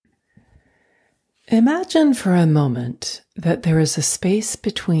Imagine for a moment that there is a space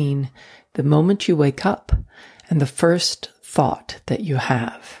between the moment you wake up and the first thought that you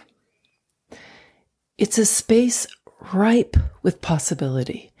have. It's a space ripe with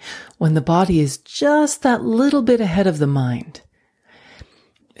possibility, when the body is just that little bit ahead of the mind.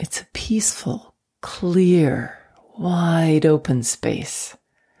 It's a peaceful, clear, wide open space,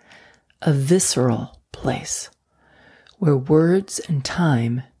 a visceral place where words and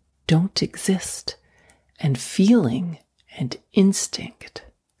time don't exist and feeling and instinct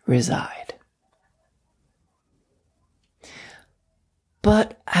reside.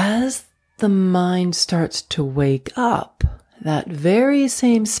 But as the mind starts to wake up, that very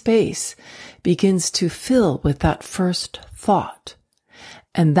same space begins to fill with that first thought.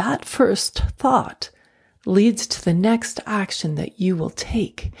 And that first thought leads to the next action that you will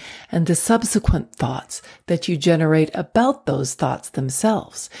take and the subsequent thoughts that you generate about those thoughts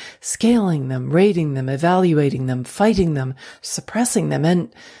themselves, scaling them, rating them, evaluating them, fighting them, suppressing them,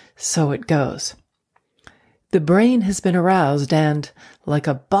 and so it goes. The brain has been aroused and, like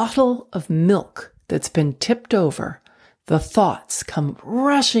a bottle of milk that's been tipped over, the thoughts come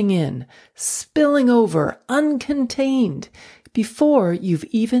rushing in, spilling over, uncontained, before you've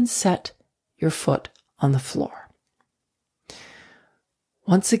even set your foot on the floor.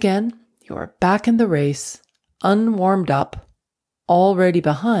 Once again, you're back in the race, unwarmed up, already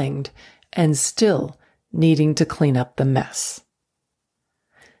behind, and still needing to clean up the mess.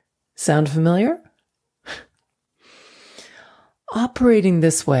 Sound familiar? Operating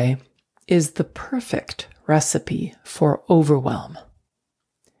this way is the perfect recipe for overwhelm.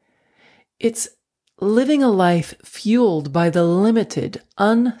 It's living a life fueled by the limited,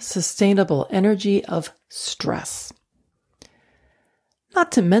 unsustainable energy of stress.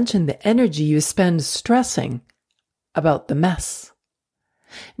 Not to mention the energy you spend stressing about the mess,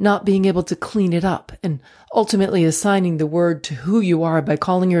 not being able to clean it up, and ultimately assigning the word to who you are by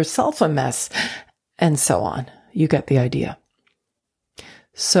calling yourself a mess, and so on. You get the idea.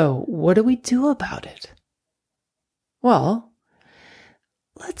 So, what do we do about it? Well,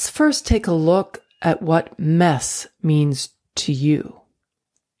 let's first take a look at what mess means to you.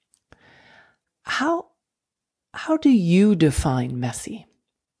 How do you define messy?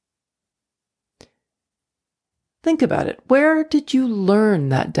 Think about it. Where did you learn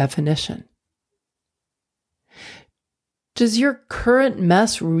that definition? Does your current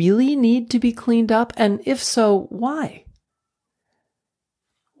mess really need to be cleaned up? And if so, why?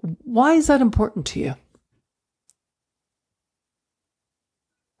 Why is that important to you?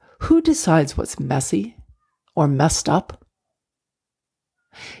 Who decides what's messy or messed up?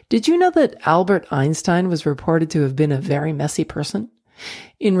 Did you know that Albert Einstein was reported to have been a very messy person?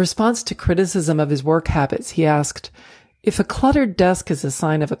 In response to criticism of his work habits, he asked, "If a cluttered desk is a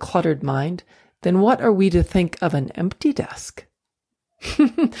sign of a cluttered mind, then what are we to think of an empty desk?"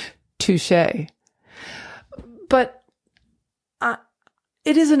 Touché. But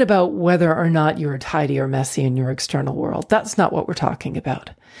it isn't about whether or not you're tidy or messy in your external world. That's not what we're talking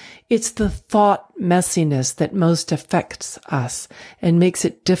about. It's the thought messiness that most affects us and makes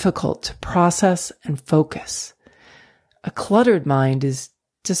it difficult to process and focus. A cluttered mind is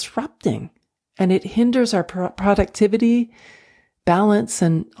disrupting, and it hinders our productivity, balance,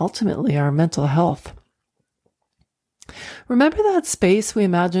 and ultimately our mental health. Remember that space we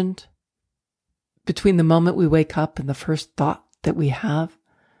imagined between the moment we wake up and the first thought that we have?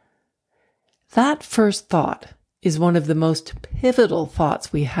 That first thought is one of the most pivotal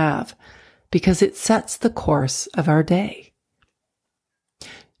thoughts we have because it sets the course of our day.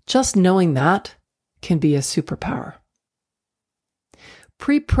 Just knowing that can be a superpower.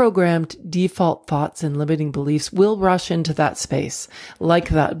 Pre-programmed default thoughts and limiting beliefs will rush into that space, like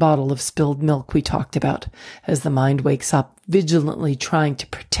that bottle of spilled milk we talked about, as the mind wakes up vigilantly trying to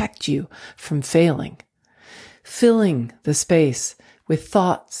protect you from failing, filling the space with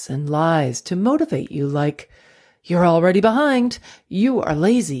thoughts and lies to motivate you, like, "You're already behind, you are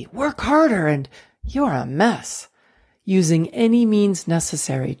lazy, work harder, and you're a mess," using any means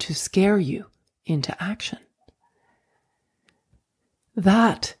necessary to scare you into action.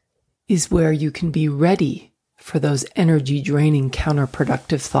 That is where you can be ready for those energy-draining,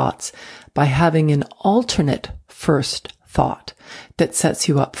 counterproductive thoughts by having an alternate first thought that sets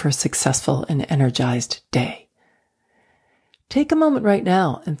you up for a successful and energized day. Take a moment right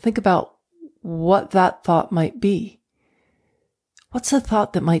now and think about what that thought might be. What's a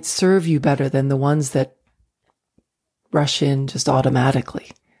thought that might serve you better than the ones that rush in just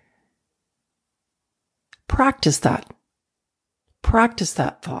automatically? Practice that. Practice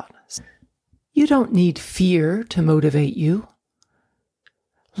that thought. You don't need fear to motivate you.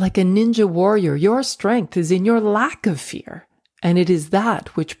 Like a ninja warrior, your strength is in your lack of fear. And it is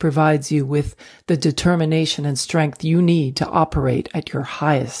that which provides you with the determination and strength you need to operate at your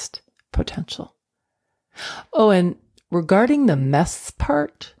highest potential. Oh, and regarding the mess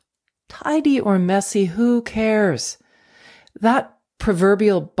part, tidy or messy, who cares? That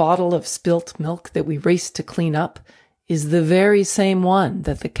proverbial bottle of spilt milk that we race to clean up is the very same one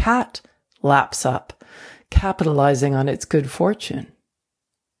that the cat laps up, capitalizing on its good fortune.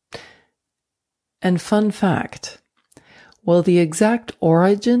 And fun fact, while the exact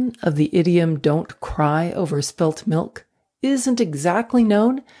origin of the idiom "don't cry over spilt milk" isn't exactly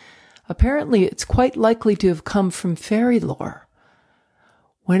known, apparently it's quite likely to have come from fairy lore.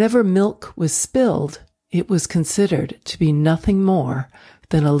 Whenever milk was spilled, it was considered to be nothing more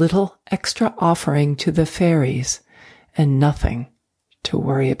than a little extra offering to the fairies and nothing to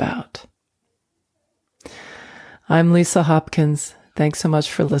worry about. I'm Lisa Hopkins. Thanks so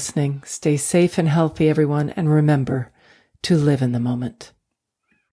much for listening. Stay safe and healthy, everyone, and remember to live in the moment.